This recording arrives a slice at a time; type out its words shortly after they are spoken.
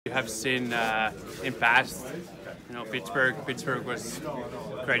have seen in past. You know, Pittsburgh was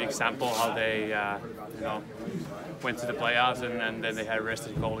a great example how they you know, went to the playoffs and then they had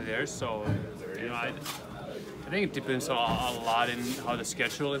rested goalie there. So you know, I think it depends a lot in how the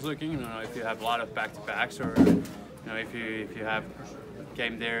schedule is looking. You know, if you have a lot of back-to-backs, or you know, if you have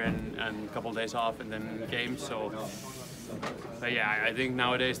game there and a couple of days off and then games. So, but yeah, I think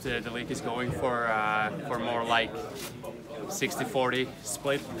nowadays the league is going for more like 60-40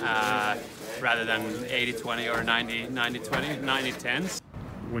 split rather than 80-20 or 90-20, 90-10.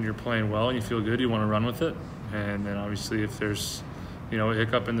 When you're playing well and you feel good, you want to run with it. And then obviously if there's, you know, a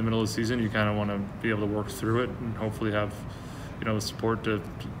hiccup in the middle of the season, you kind of want to be able to work through it and hopefully have, you know, the support to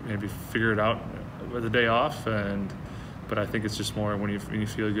maybe figure it out with a day off. But I think it's just more when you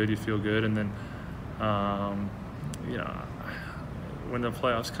feel good, you feel good. And then, you know, when the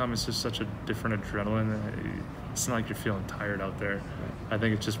playoffs come, it's just such a different adrenaline. It's not like you're feeling tired out there. I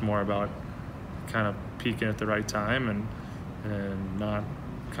think it's just more about kind of peaking at the right time and not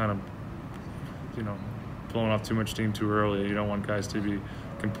kind of, you know, blowing off too much steam too early. You don't want guys to be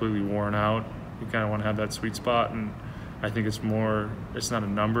completely worn out. You kind of want to have that sweet spot, and I think it's not a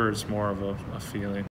number, it's more of a feeling.